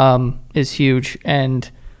 is huge. And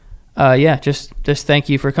just thank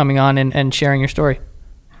you for coming on and sharing your story.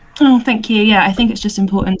 Oh, thank you. Yeah, I think it's just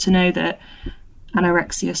important to know that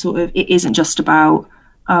anorexia it isn't just about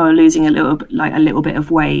losing a little bit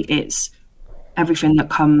of weight. It's everything that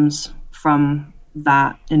comes from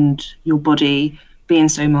that, and your body being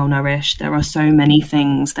so malnourished. There are so many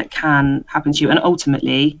things that can happen to you, and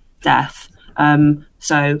ultimately death.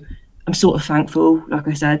 So I'm sort of thankful, like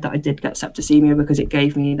I said, that I did get septicemia, because it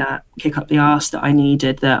gave me that kick up the arse that I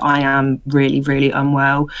needed, that I am really, really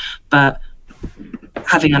unwell. But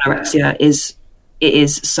having anorexia is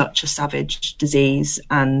such a savage disease.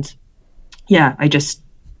 And yeah, I'm just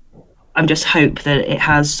hope that it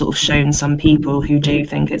has sort of shown some people who do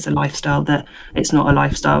think it's a lifestyle that it's not a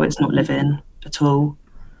lifestyle, it's not living at all.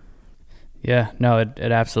 Yeah, no, it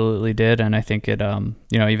absolutely did. And I think it,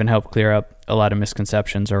 even helped clear up a lot of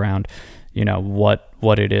misconceptions around,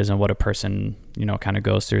 what it is and what a person, kind of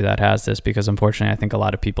goes through that has this, because unfortunately, I think a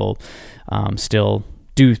lot of people still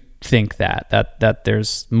do think that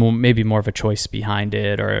there's maybe more of a choice behind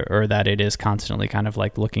it, or that it is constantly kind of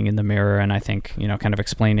like looking in the mirror. And I think, kind of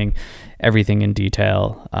explaining everything in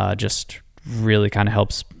detail just really kind of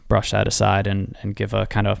helps brush that aside and give a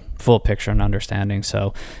kind of full picture and understanding.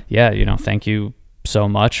 So yeah, thank you so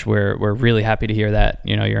much. We're really happy to hear that,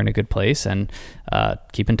 you're in a good place, and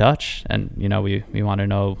keep in touch. And, we want to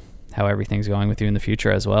know how everything's going with you in the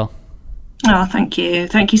future as well. Oh, thank you.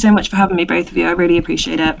 Thank you so much for having me, both of you. I really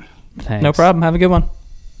appreciate it. Thanks. No problem. Have a good one.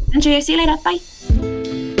 Enjoy. See you later. Bye.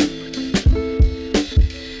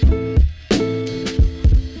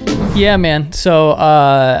 Yeah, man. So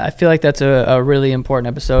I feel like that's a really important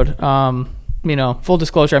episode. Full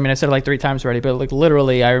disclosure, I mean, I said it like 3 times already, but like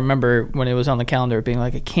literally, I remember when it was on the calendar being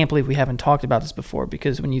like, I can't believe we haven't talked about this before,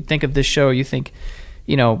 because when you think of this show, you think,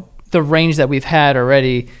 the range that we've had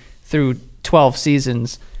already through 12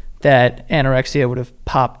 seasons, that anorexia would have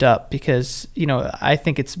popped up, because, I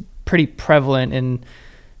think it's pretty prevalent in,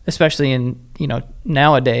 especially in,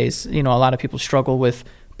 nowadays, a lot of people struggle with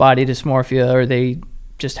body dysmorphia, or they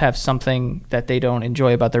just have something that they don't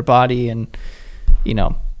enjoy about their body, and,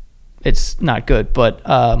 it's not good. But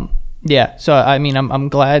yeah, so I mean, I'm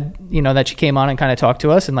glad, that she came on and kind of talked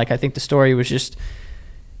to us. And like, I think the story was just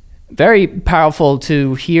very powerful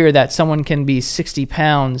to hear that someone can be 60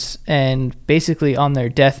 pounds and basically on their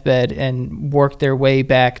deathbed and work their way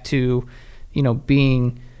back to,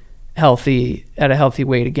 being healthy at a healthy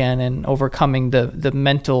weight again, and overcoming the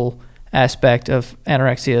mental aspect of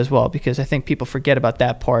anorexia as well, because I think people forget about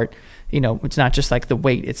that part. It's not just like the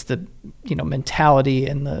weight, it's the, mentality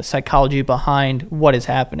and the psychology behind what is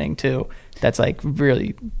happening too. That's like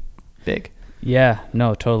really big. Yeah,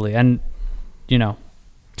 no, totally. And,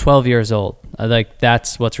 12 years old, like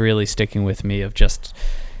that's what's really sticking with me, of just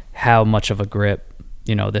how much of a grip,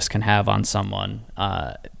 this can have on someone,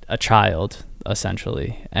 a child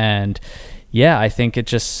essentially. And yeah, I think it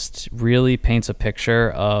just really paints a picture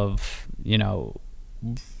of,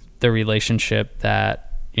 the relationship that,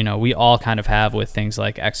 we all kind of have with things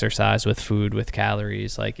like exercise, with food, with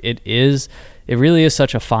calories. Like it really is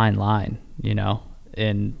such a fine line,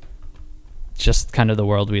 in just kind of the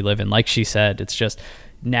world we live in. Like she said, it's just,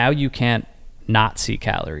 now you can't not see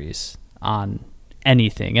calories on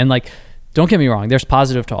anything. And like, don't get me wrong, there's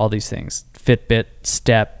positive to all these things. Fitbit,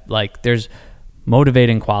 Step, like there's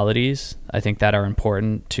motivating qualities, I think, that are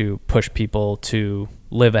important to push people to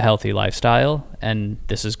live a healthy lifestyle. And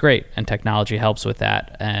this is great. And technology helps with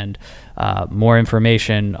that. And more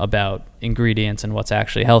information about ingredients and what's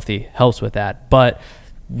actually healthy helps with that. But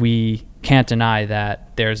we can't deny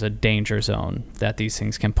that there's a danger zone that these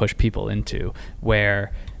things can push people into,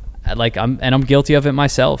 where like I'm guilty of it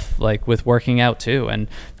myself, like with working out too, and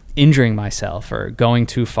injuring myself or going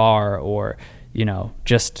too far, or,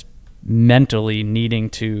 just mentally needing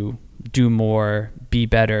to do more, be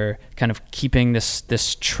better, kind of keeping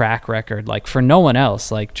this track record, like for no one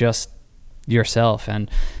else, like just yourself. And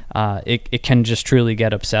it can just truly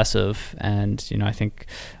get obsessive. And, I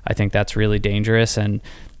think that's really dangerous. And,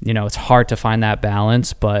 it's hard to find that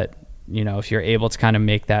balance, but, if you're able to kind of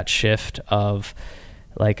make that shift of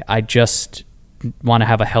like, I just want to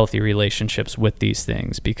have a healthy relationships with these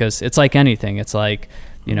things, because it's like anything. It's like,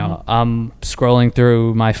 I'm scrolling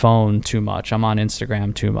through my phone too much, I'm on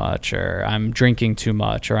Instagram too much, or I'm drinking too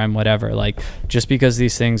much, or I'm whatever. Like, just because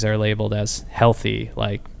these things are labeled as healthy,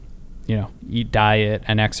 like, eat, diet,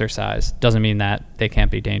 and exercise, doesn't mean that they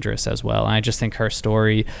can't be dangerous as well. And I just think her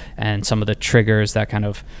story and some of the triggers that kind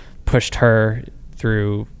of pushed her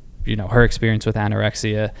through, her experience with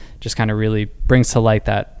anorexia, just kind of really brings to light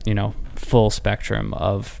that, full spectrum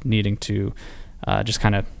of needing to just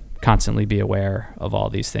kind of constantly be aware of all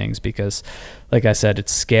these things. Because like I said,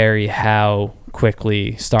 it's scary how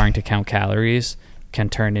quickly starting to count calories can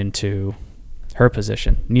turn into her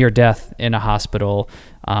position, near death in a hospital,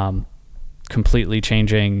 completely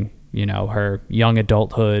changing, her young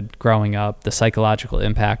adulthood, growing up, the psychological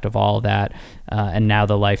impact of all that, and now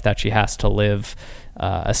the life that she has to live,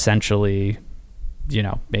 essentially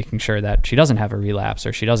making sure that she doesn't have a relapse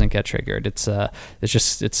or she doesn't get triggered.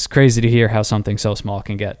 It's crazy to hear how something so small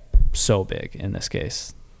can get so big in this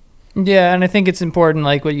case. Yeah, and I think it's important,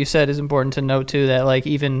 like what you said is important to note too, that like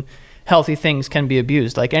even healthy things can be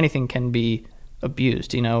abused. Like anything can be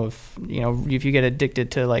abused. If you get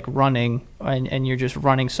addicted to like running and you're just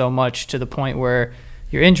running so much to the point where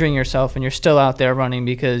you're injuring yourself and you're still out there running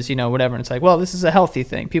because, whatever. And it's like, well, this is a healthy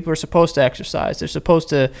thing. People are supposed to exercise. They're supposed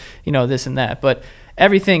to, this and that. But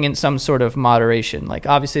everything in some sort of moderation. Like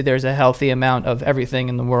obviously there's a healthy amount of everything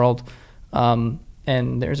in the world.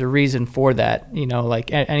 And there's a reason for that.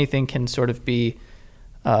 Like anything can sort of be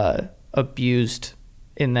abused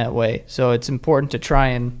in that way. So it's important to try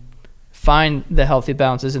and find the healthy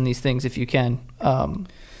balances in these things if you can,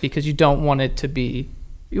 because you don't want it to be,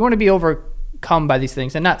 you want to be overcome by these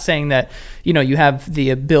things. And not saying that, you have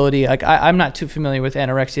the ability, like I'm not too familiar with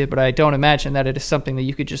anorexia, but I don't imagine that it is something that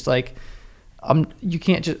you could just like, you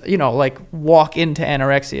can't just, like walk into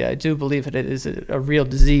anorexia. I do believe that it is a real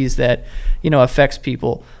disease that, affects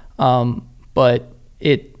people. But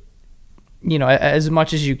it, as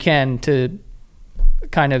much as you can to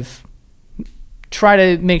kind of try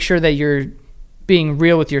to make sure that you're being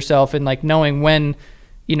real with yourself and like knowing when,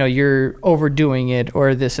 you're overdoing it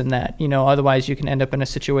or this and that, otherwise you can end up in a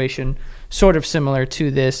situation sort of similar to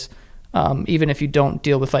this, even if you don't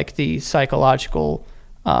deal with like the psychological,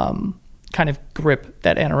 kind of grip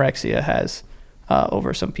that anorexia has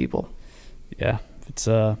over some people. Yeah, it's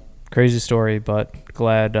a crazy story, but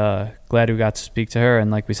glad we got to speak to her.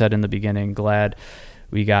 And like we said in the beginning, glad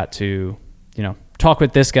we got to, talk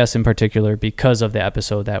with this guest in particular because of the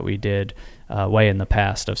episode that we did way in the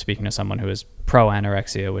past of speaking to someone who is pro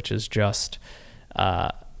anorexia, which is just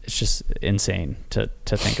it's just insane to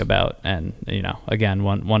think about. And again,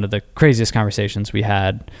 one of the craziest conversations we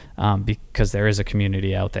had, because there is a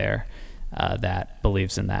community out there that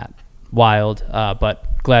believes in that. Wild,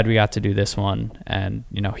 but glad we got to do this one and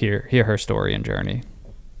hear her story and journey.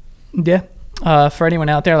 Yeah. For anyone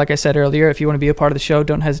out there, like I said earlier, if you want to be a part of the show,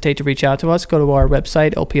 don't hesitate to reach out to us. Go to our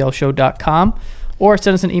website, oplshow.com, or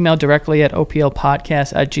send us an email directly at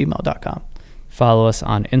oplpodcast@gmail.com. Follow us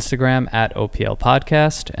on Instagram at OPL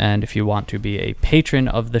Podcast. And if you want to be a patron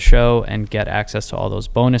of the show and get access to all those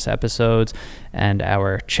bonus episodes and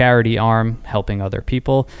our charity arm helping other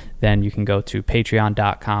people, then you can go to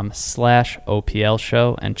patreon.com/OPL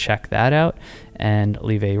show and check that out and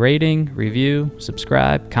leave a rating, review,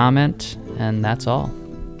 subscribe, comment, and that's all.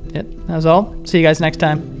 Yep, that was all. See you guys next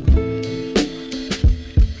time.